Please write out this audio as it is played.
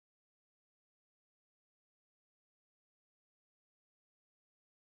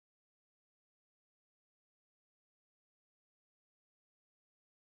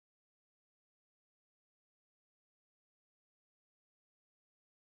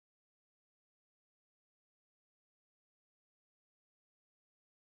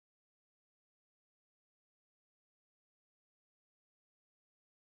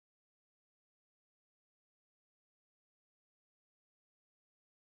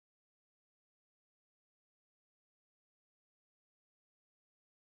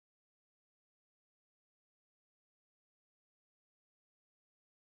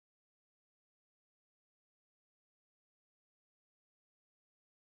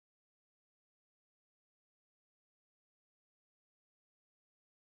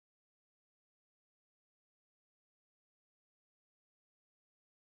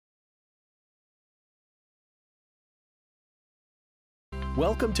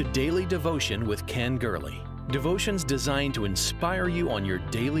Welcome to Daily Devotion with Ken Gurley. Devotions designed to inspire you on your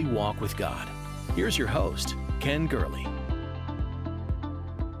daily walk with God. Here's your host, Ken Gurley.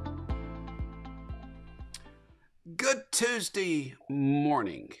 Good Tuesday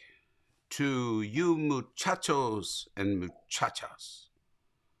morning to you muchachos and muchachas.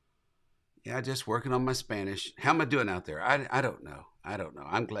 Yeah, just working on my Spanish. How am I doing out there? I don't know.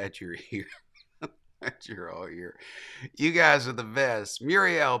 I'm glad you're here. Glad you're all here. You guys are the best.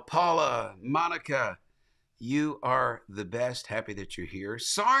 Muriel, Paula, Monica, you are the best. Happy that you're here.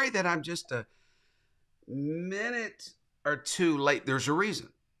 Sorry that I'm just a minute or two late. There's a reason.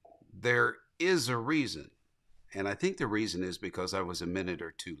 There is a reason. And I think the reason is because I was a minute or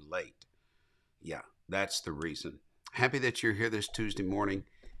two late. Yeah, that's the reason. Happy that you're here this Tuesday morning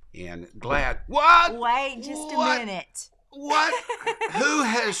and glad. What? Wait just a minute. What? Who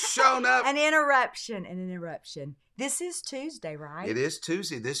has shown up? An interruption. This is Tuesday, right? It is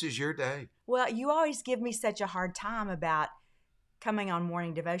Tuesday. This is your day. Well, you always give me such a hard time about coming on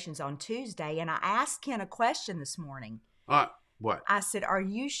morning devotions on Tuesday, and I asked Ken a question this morning. What? I said, are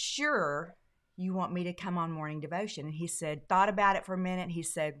you sure you want me to come on morning devotion? And he said, thought about it for a minute. He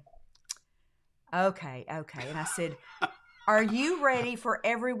said, okay. And I said, are you ready for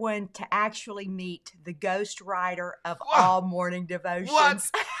everyone to actually meet the ghost writer of all morning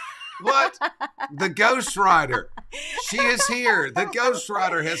devotions? What? The ghost writer. She is here. The ghost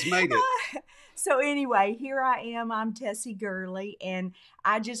writer has made it. So anyway, here I am. I'm Tessie Gurley, and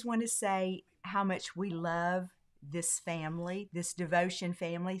I just want to say how much we love this family, this devotion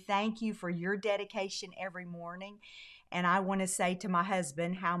family. Thank you for your dedication every morning. And I want to say to my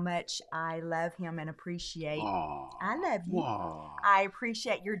husband how much I love him and appreciate. Aww. I love you. Aww. I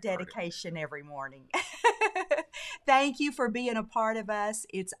appreciate your dedication every morning. Thank you for being a part of us.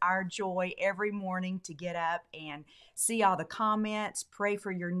 It's our joy every morning to get up and see all the comments, pray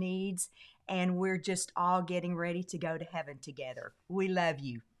for your needs, and we're just all getting ready to go to heaven together. We love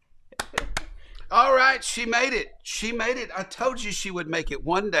you. All right, she made it. I told you she would make it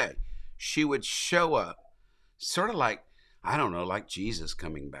one day. She would show up. Sort of like, I don't know, like Jesus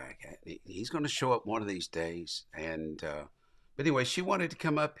coming back. He's going to show up one of these days. And but anyway, she wanted to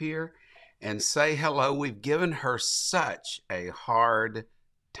come up here and say hello. We've given her such a hard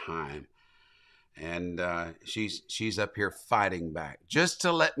time. And she's up here fighting back just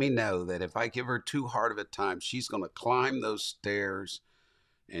to let me know that if I give her too hard of a time, she's going to climb those stairs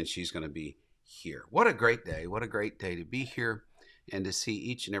and she's going to be here. What a great day. What a great day to be here and to see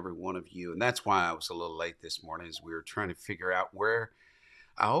each and every one of you. And that's why I was a little late this morning as we were trying to figure out where.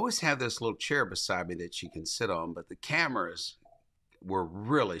 I always have this little chair beside me that she can sit on, but the cameras were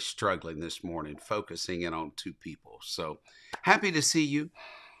really struggling this morning, focusing in on two people. So happy to see you.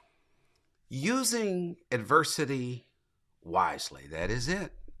 Using adversity wisely. That is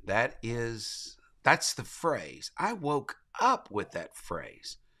it. That's the phrase. I woke up with that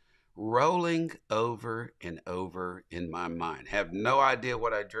phrase rolling over and over in my mind. Have no idea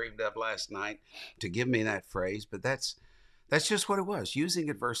what I dreamed of last night to give me that phrase, but that's just what it was, using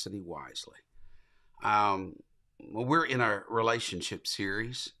adversity wisely. We're in our relationship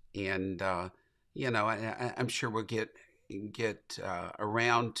series, and I'm sure we'll get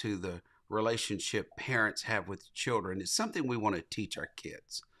around to the relationship parents have with children. It's something we want to teach our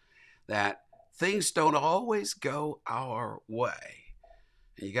kids, that things don't always go our way.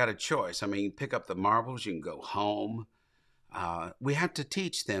 You got a choice. I mean, pick up the marbles, you can go home. We have to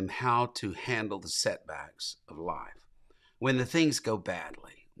teach them how to handle the setbacks of life. When the things go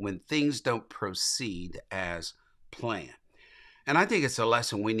badly, when things don't proceed as planned. And I think it's a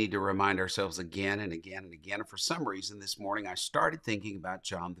lesson we need to remind ourselves again and again and again. And for some reason this morning, I started thinking about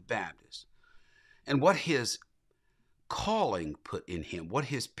John the Baptist and what his calling put in him, what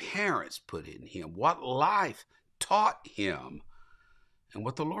his parents put in him, what life taught him, and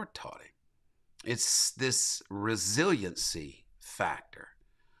what the Lord taught him. It's this resiliency factor.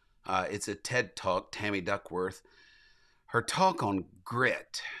 It's a TED Talk, Tammy Duckworth. Her talk on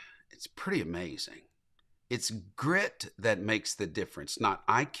grit, it's pretty amazing. It's grit that makes the difference. Not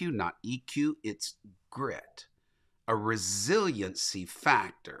IQ, not EQ, it's grit. A resiliency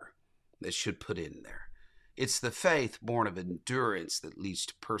factor that should put in there. It's the faith born of endurance that leads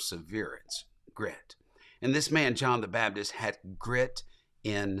to perseverance, grit. And this man, John the Baptist, had grit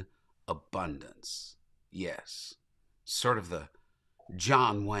in abundance. Yes. Sort of the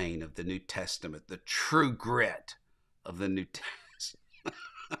John Wayne of the New Testament, the true grit of the New Testament.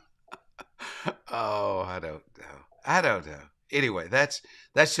 Oh, I don't know. Anyway, that's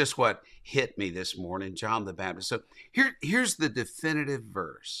just what hit me this morning, John the Baptist. So here's the definitive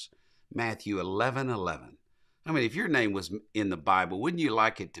verse, Matthew 11:11. I mean, if your name was in the Bible, wouldn't you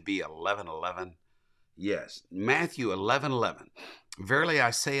like it to be 11:11? Yes, Matthew 11:11. Verily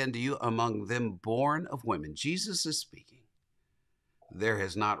I say unto you, among them born of women, Jesus is speaking, there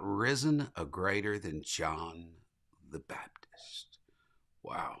has not risen a greater than John the Baptist.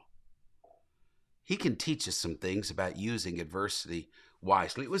 Wow. He can teach us some things about using adversity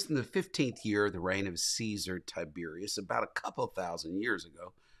wisely. It was in the 15th year of the reign of Caesar Tiberius, about a couple thousand years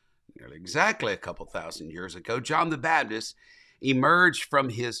ago, nearly exactly a couple thousand years ago, John the Baptist emerged from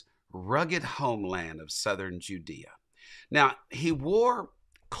his rugged homeland of southern Judea. Now, he wore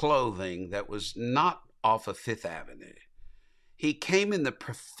clothing that was not off of Fifth Avenue. He came in the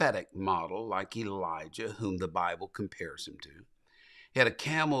prophetic model like Elijah, whom the Bible compares him to. He had a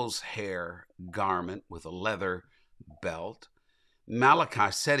camel's hair garment with a leather belt.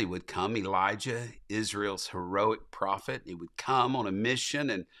 Malachi said he would come. Elijah, Israel's heroic prophet, he would come on a mission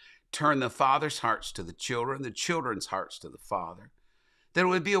and turn the father's hearts to the children's hearts to the father. There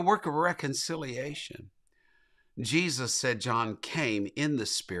would be a work of reconciliation. Jesus said John came in the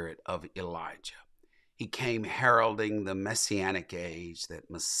spirit of Elijah. He came heralding the messianic age, that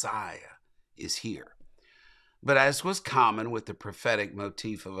Messiah is here. But as was common with the prophetic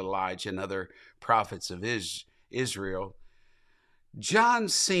motif of Elijah and other prophets of Israel, John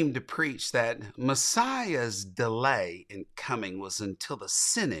seemed to preach that Messiah's delay in coming was until the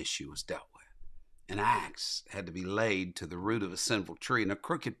sin issue was dealt with. An axe had to be laid to the root of a sinful tree, and a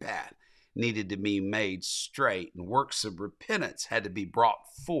crooked path needed to be made straight, and works of repentance had to be brought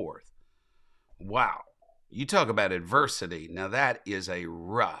forth. Wow. You talk about adversity. Now that is a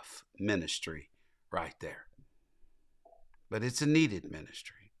rough ministry right there. But it's a needed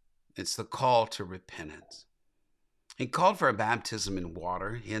ministry. It's the call to repentance. He called for a baptism in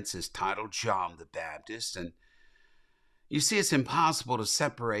water, hence his title, John the Baptist. And you see, it's impossible to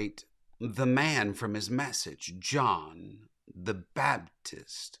separate the man from his message, John the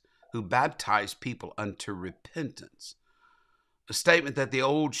Baptist, who baptized people unto repentance. A statement that the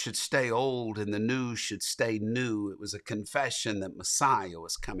old should stay old and the new should stay new. It was a confession that Messiah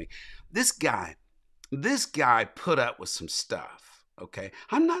was coming. This guy put up with some stuff, okay?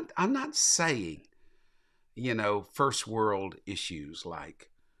 I'm not saying, first world issues like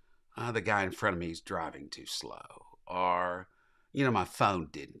the guy in front of me is driving too slow, or, my phone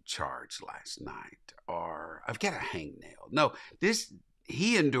didn't charge last night, or I've got a hangnail. No,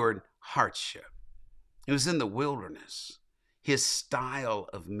 he endured hardship. It was in the wilderness, his style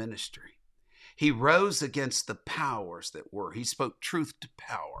of ministry. He rose against the powers that were. He spoke truth to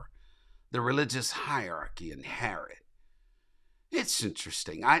power, the religious hierarchy and Herod. It's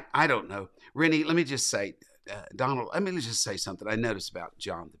interesting. I don't know. Rennie, let me just say, Donald, let me just say something I noticed about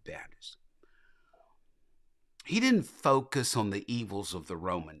John the Baptist. He didn't focus on the evils of the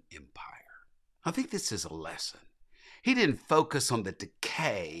Roman Empire. I think this is a lesson. He didn't focus on the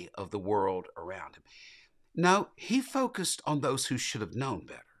decay of the world around him. No, he focused on those who should have known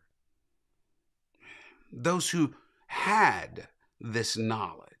better. Those who had this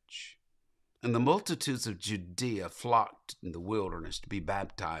knowledge. And the multitudes of Judea flocked in the wilderness to be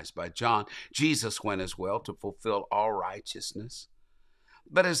baptized by John. Jesus went as well to fulfill all righteousness.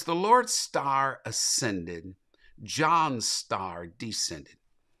 But as the Lord's star ascended, John's star descended.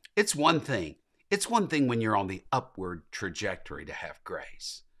 It's one thing when you're on the upward trajectory to have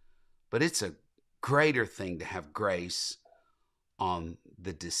grace. But it's a greater thing to have grace on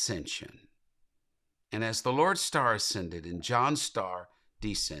the descension. And as the Lord's star ascended and John's star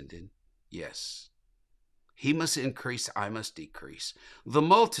descended, yes, he must increase, I must decrease. The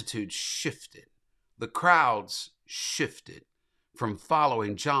multitude shifted. The crowds shifted from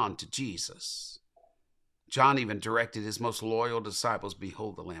following John to Jesus. John even directed his most loyal disciples,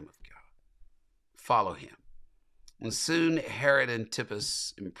 behold the Lamb of God. Follow him. And soon Herod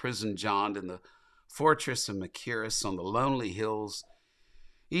Antipas imprisoned John in the fortress of Machaerus on the lonely hills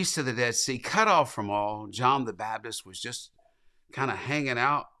east of the Dead Sea, cut off from all. John the Baptist was just kind of hanging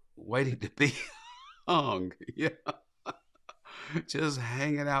out, waiting to be hung. Yeah. Just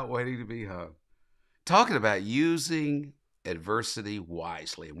hanging out, waiting to be hung. Talking about using adversity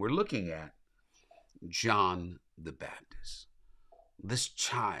wisely. And we're looking at John the Baptist, this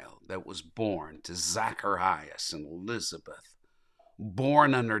child that was born to Zacharias and Elizabeth,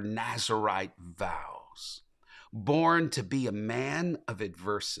 born under Nazarite vows, born to be a man of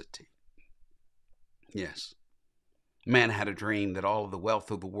adversity. Yes. Man had a dream that all of the wealth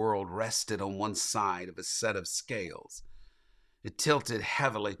of the world rested on one side of a set of scales. It tilted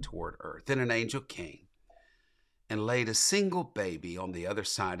heavily toward earth. Then an angel came and laid a single baby on the other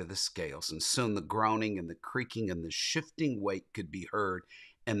side of the scales, and soon the groaning and the creaking and the shifting weight could be heard,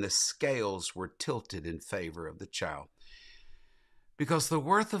 and the scales were tilted in favor of the child. Because the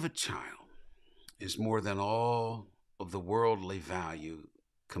worth of a child is more than all of the worldly value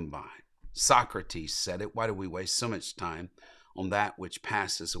combined. Socrates said it. Why do we waste so much time on that which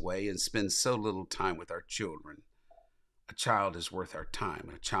passes away and spend so little time with our children? A child is worth our time.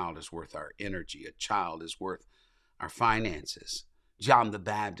 A child is worth our energy. A child is worth our finances. John the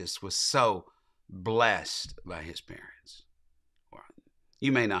Baptist was so blessed by his parents. Well,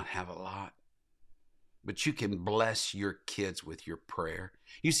 you may not have a lot, but you can bless your kids with your prayer.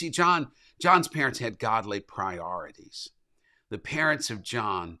 You see, John's parents had godly priorities. The parents of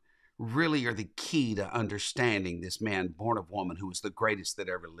John really are the key to understanding this man born of woman who was the greatest that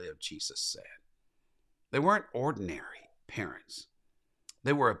ever lived, Jesus said. They weren't ordinary parents.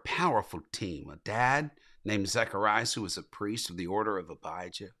 They were a powerful team. A dad named Zacharias, who was a priest of the order of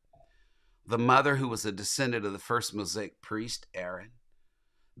Abijah. The mother, who was a descendant of the first Mosaic priest, Aaron.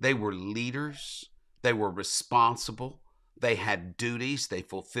 They were leaders. They were responsible. They had duties. They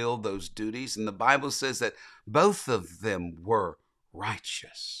fulfilled those duties. And the Bible says that both of them were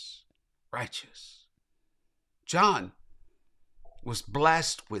righteous. Righteous. John was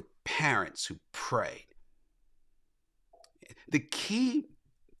blessed with parents who prayed. The key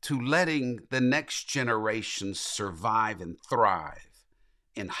to letting the next generation survive and thrive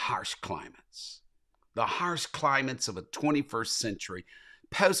in harsh climates, the harsh climates of a 21st century,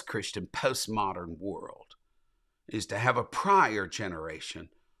 post-Christian, postmodern world, is to have a prior generation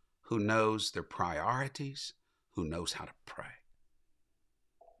who knows their priorities, who knows how to pray.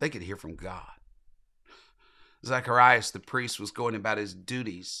 They could hear from God. Zacharias, the priest, was going about his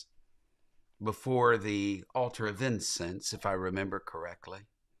duties before the altar of incense, if I remember correctly.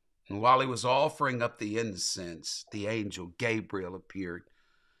 And while he was offering up the incense, the angel Gabriel appeared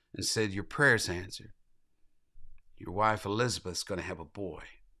and said, "Your prayer's answered. Your wife Elizabeth's going to have a boy."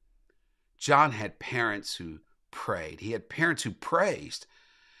 John had parents who prayed. He had parents who praised.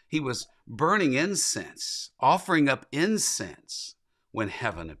 He was burning incense, offering up incense when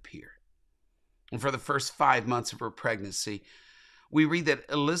heaven appeared. And for the first 5 months of her pregnancy, we read that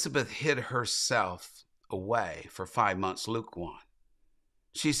Elizabeth hid herself away for 5 months, Luke 1.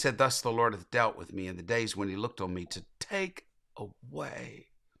 She said, "Thus the Lord hath dealt with me in the days when he looked on me to take away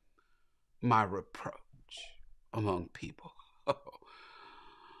my reproach among people."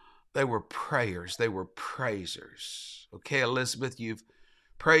 They were prayers. They were praisers. Okay, Elizabeth, you've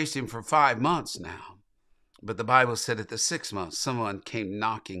praised him for 5 months now. But the Bible said at the 6th month, someone came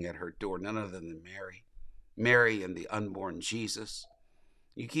knocking at her door, none other than Mary. Mary and the unborn Jesus.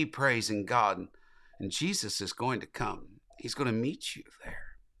 You keep praising God, and Jesus is going to come. He's going to meet you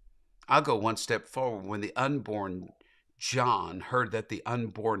there. I'll go one step forward. When the unborn John heard that the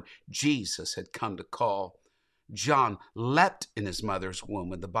unborn Jesus had come to call, John leapt in his mother's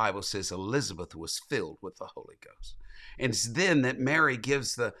womb, and the Bible says Elizabeth was filled with the Holy Ghost. And it's then that Mary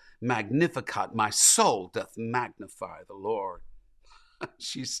gives the Magnificat, "My soul doth magnify the Lord."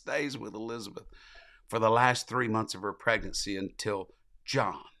 She stays with Elizabeth for the last 3 months of her pregnancy until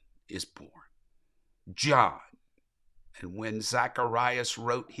John is born. John. And when Zacharias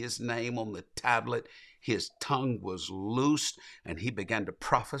wrote his name on the tablet, his tongue was loosed and he began to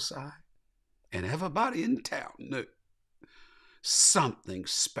prophesy. And everybody in town knew something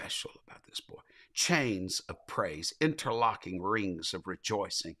special about this boy. Chains of praise, interlocking rings of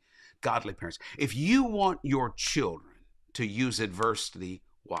rejoicing, godly parents. If you want your children to use adversity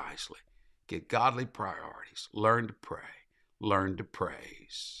wisely, get godly priorities, learn to pray, learn to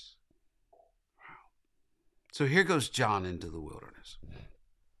praise. Wow. So here goes John into the wilderness.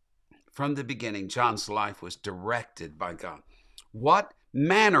 From the beginning, John's life was directed by God. What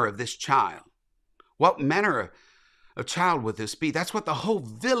manner of this child? What manner of child would this be? That's what the whole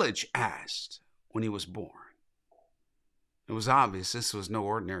village asked when he was born. It was obvious this was no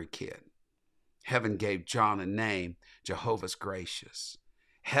ordinary kid. Heaven gave John a name, Jehovah's Gracious.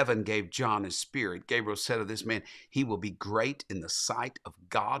 Heaven gave John his spirit. Gabriel said of this man, he will be great in the sight of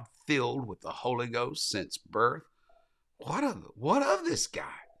God, filled with the Holy Ghost since birth. What of this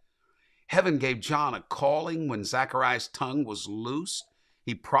guy? Heaven gave John a calling when Zacharias' tongue was loosed.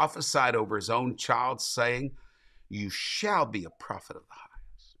 He prophesied over his own child, saying, "You shall be a prophet of the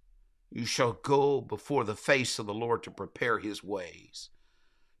highest. You shall go before the face of the Lord to prepare his ways,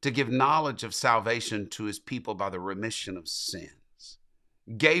 to give knowledge of salvation to his people by the remission of sins."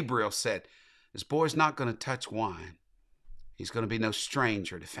 Gabriel said, "This boy's not going to touch wine. He's going to be no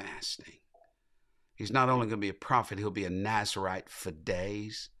stranger to fasting. He's not only going to be a prophet, he'll be a Nazarite for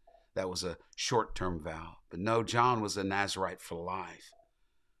days." That was a short-term vow. But no, John was a Nazarite for life.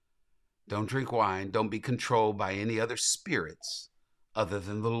 Don't drink wine. Don't be controlled by any other spirits other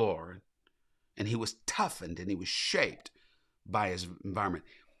than the Lord, and he was toughened and he was shaped by his environment.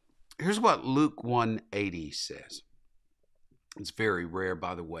 Here's what Luke 1:80 says. It's very rare,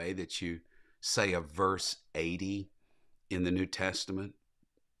 by the way, that you say a verse 80 in the New Testament.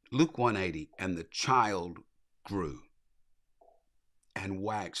 Luke 1:80, and the child grew and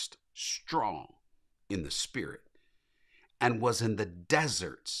waxed strong in the spirit, and was in the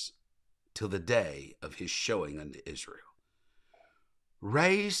deserts till the day of his showing unto Israel.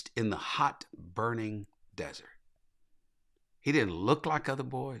 Raised in the hot, burning desert. He didn't look like other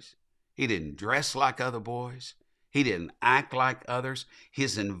boys. He didn't dress like other boys. He didn't act like others.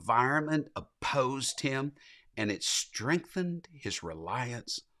 His environment opposed him, and it strengthened his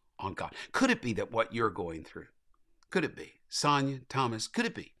reliance on God. Could it be that what you're going through, could it be, Sonia, Thomas, could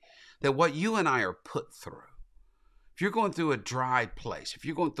it be that what you and I are put through, if you're going through a dry place, if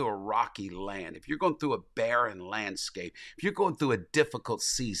you're going through a rocky land, if you're going through a barren landscape, if you're going through a difficult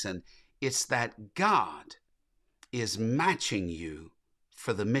season, it's that God is matching you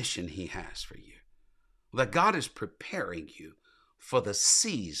for the mission he has for you. That God is preparing you for the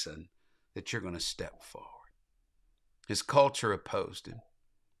season that you're going to step forward. His culture opposed him,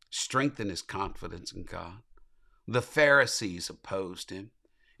 strengthened his confidence in God. The Pharisees opposed him.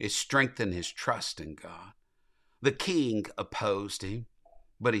 It strengthened his trust in God. The king opposed him,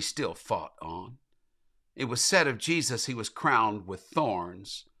 but he still fought on. It was said of Jesus he was crowned with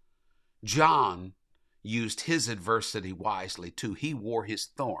thorns. John used his adversity wisely too. He wore his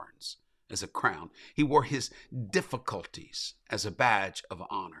thorns as a crown. He wore his difficulties as a badge of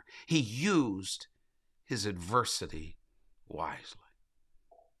honor. He used his adversity wisely.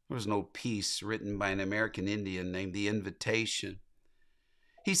 There was no piece written by an American Indian named The Invitation.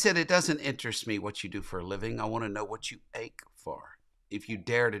 He said, it doesn't interest me what you do for a living. I want to know what you ache for. If you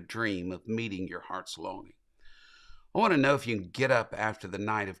dare to dream of meeting your heart's longing. I want to know if you can get up after the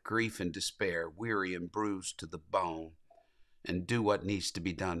night of grief and despair, weary and bruised to the bone, and do what needs to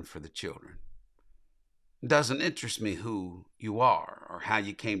be done for the children. It doesn't interest me who you are or how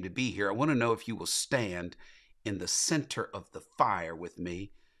you came to be here. I want to know if you will stand in the center of the fire with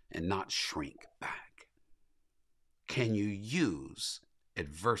me and not shrink back. Can you use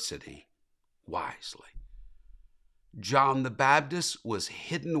adversity wisely? John the Baptist was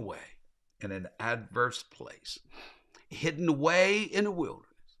hidden away in an adverse place, hidden away in a wilderness.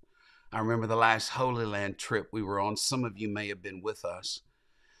 I remember the last Holy Land trip we were on. Some of you may have been with us.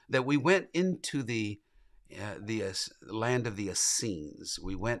 That we went into the land of the Essenes.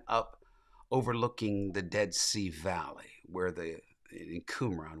 We went up overlooking the Dead Sea Valley, in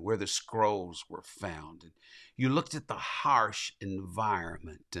Qumran, where the scrolls were found. And you looked at the harsh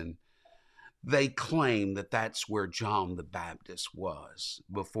environment, and they claim that that's where John the Baptist was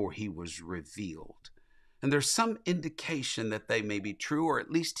before he was revealed. And there's some indication that they may be true, or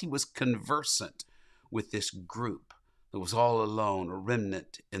at least he was conversant with this group that was all alone, a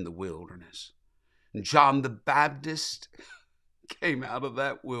remnant in the wilderness. And John the Baptist came out of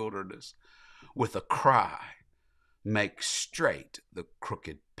that wilderness with a cry, make straight the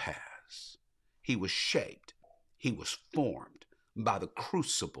crooked paths. He was shaped, he was formed by the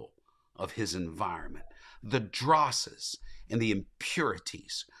crucible of his environment. The drosses and the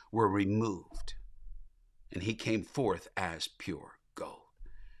impurities were removed, and he came forth as pure gold.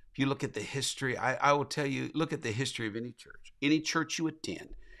 If you look at the history, I will tell you, look at the history of any church you attend,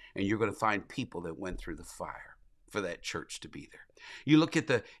 and you're going to find people that went through the fire for that church to be there. You look at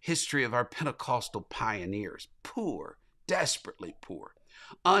the history of our Pentecostal pioneers, poor, desperately poor,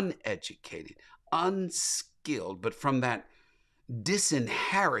 uneducated, unskilled, but from that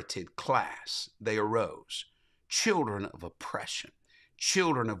disinherited class they arose, children of oppression,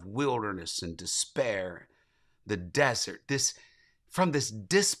 children of wilderness and despair, the desert. From this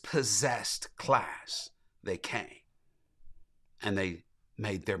dispossessed class they came, and they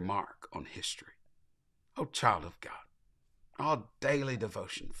made their mark on history. Oh, child of God, oh, daily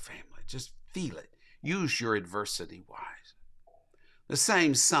devotion family, just feel it. Use your adversity wise. The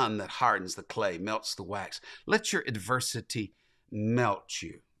same sun that hardens the clay melts the wax. Let your adversity melt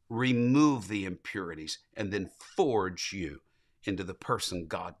you, remove the impurities, and then forge you into the person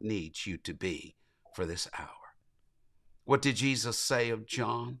God needs you to be for this hour. What did Jesus say of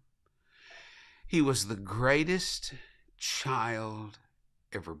John? He was the greatest child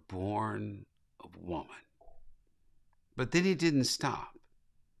ever born of woman. But then he didn't stop.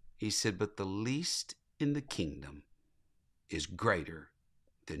 He said, but the least in the kingdom is greater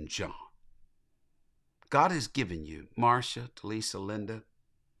than John. God has given you, Marcia, Talisa, Linda,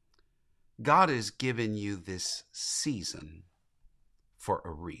 God has given you this season for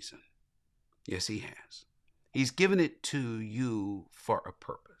a reason. Yes, he has. He's given it to you for a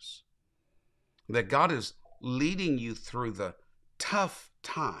purpose. That God is leading you through the tough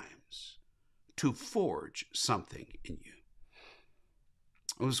times to forge something in you.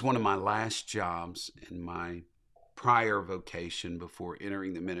 It was one of my last jobs in my prior vocation before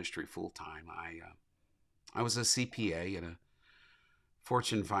entering the ministry full-time. I was a CPA in a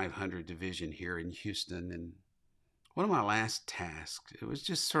Fortune 500 division here in Houston, and one of my last tasks, it was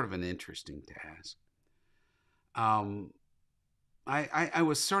just sort of an interesting task. I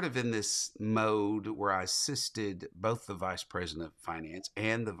was sort of in this mode where I assisted both the vice president of finance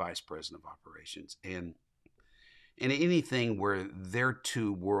and the vice president of operations. And in anything where their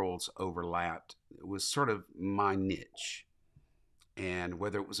two worlds overlapped, it was sort of my niche. And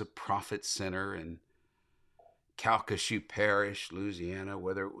whether it was a profit center in Calcasieu Parish, Louisiana,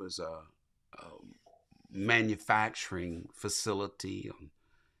 whether it was a manufacturing facility on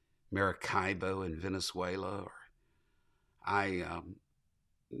Maracaibo in Venezuela, or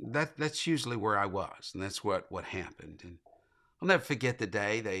that's usually where I was, and that's what happened. And I'll never forget the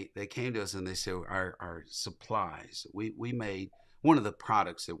day they came to us and they said our supplies. We made one of the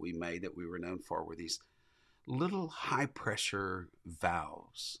products that we made that we were known for were these little high pressure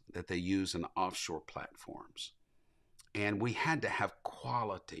valves that they use in offshore platforms, and we had to have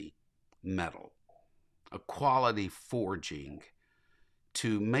quality metal, a quality forging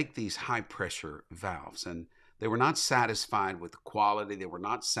to make these high pressure valves. And they were not satisfied with the quality. They were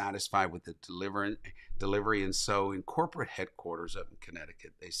not satisfied with the delivery. And so in corporate headquarters up in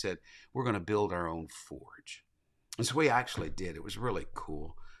Connecticut, they said, we're going to build our own forge. And so we actually did. It was really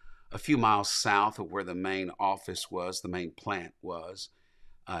cool. A few miles south of where the main office was, the main plant was,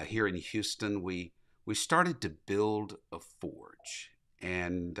 here in Houston, we started to build a forge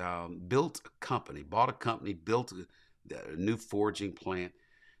and built a company, bought a company, built a new forging plant.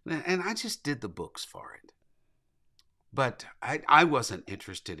 And I just did the books for it. But I wasn't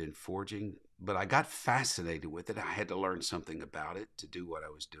interested in forging, but I got fascinated with it. I had to learn something about it to do what I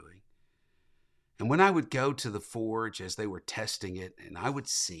was doing. And when I would go to the forge as they were testing it, and I would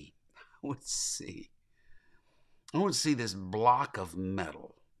see this block of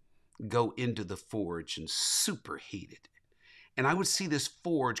metal go into the forge and superheat it. And I would see this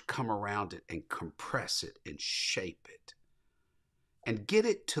forge come around it and compress it and shape it and get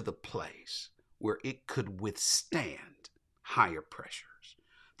it to the place where it could withstand higher pressures.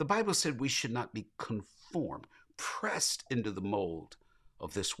 The Bible said we should not be conformed, pressed into the mold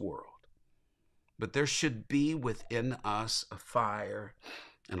of this world, but there should be within us a fire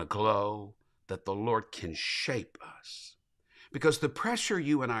and a glow that the Lord can shape us. Because the pressure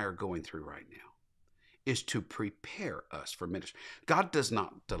you and I are going through right now is to prepare us for ministry. God does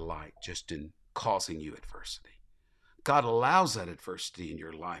not delight just in causing you adversity. God allows that adversity in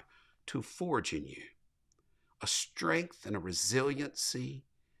your life to forge in you a strength and a resiliency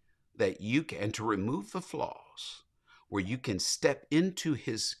that you can, and to remove the flaws, where you can step into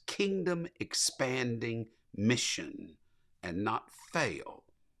his kingdom expanding mission and not fail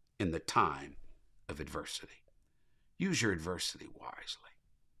in the time of adversity. Use your adversity wisely.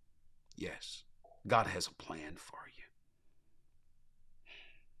 Yes, God has a plan for you.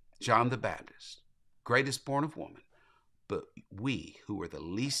 John the Baptist, greatest born of woman, but we who are the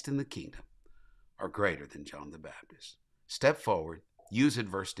least in the kingdom are greater than John the Baptist. Step forward, use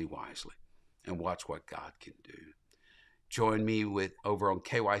adversity wisely, and watch what God can do. Join me over on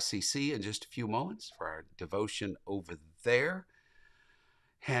KYCC in just a few moments for our devotion over there.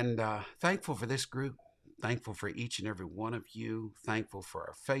 And thankful for this group. Thankful for each and every one of you. Thankful for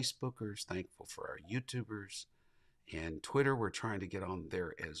our Facebookers. Thankful for our YouTubers. And Twitter, we're trying to get on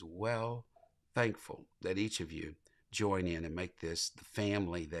there as well. Thankful that each of you join in and make this the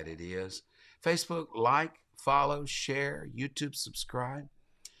family that it is. Facebook, like, follow, share, YouTube, subscribe.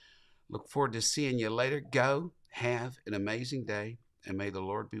 Look forward to seeing you later. Go, have an amazing day, and may the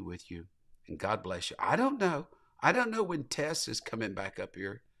Lord be with you. And God bless you. I don't know when Tess is coming back up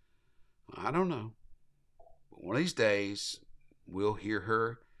here. I don't know. But one of these days, we'll hear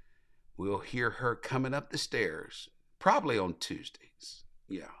her coming up the stairs, probably on Tuesdays.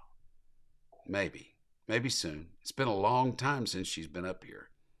 Yeah, maybe soon. It's been a long time since she's been up here,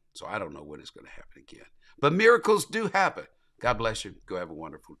 so I don't know when it's going to happen again. But miracles do happen. God bless you. Go have a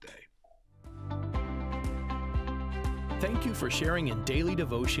wonderful day. Thank you for sharing in Daily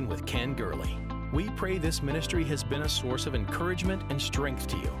Devotion with Ken Gurley. We pray this ministry has been a source of encouragement and strength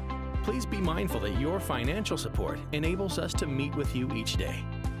to you. Please be mindful that your financial support enables us to meet with you each day.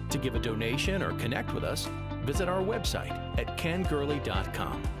 To give a donation or connect with us, visit our website at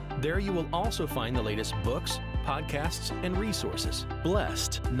kengurley.com. There you will also find the latest books, podcasts, and resources.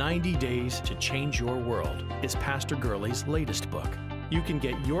 Blessed 90 Days to Change Your World is Pastor Gurley's latest book. You can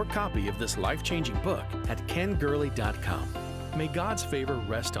get your copy of this life-changing book at kengurley.com. May God's favor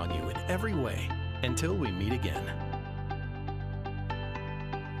rest on you in every way. Until we meet again.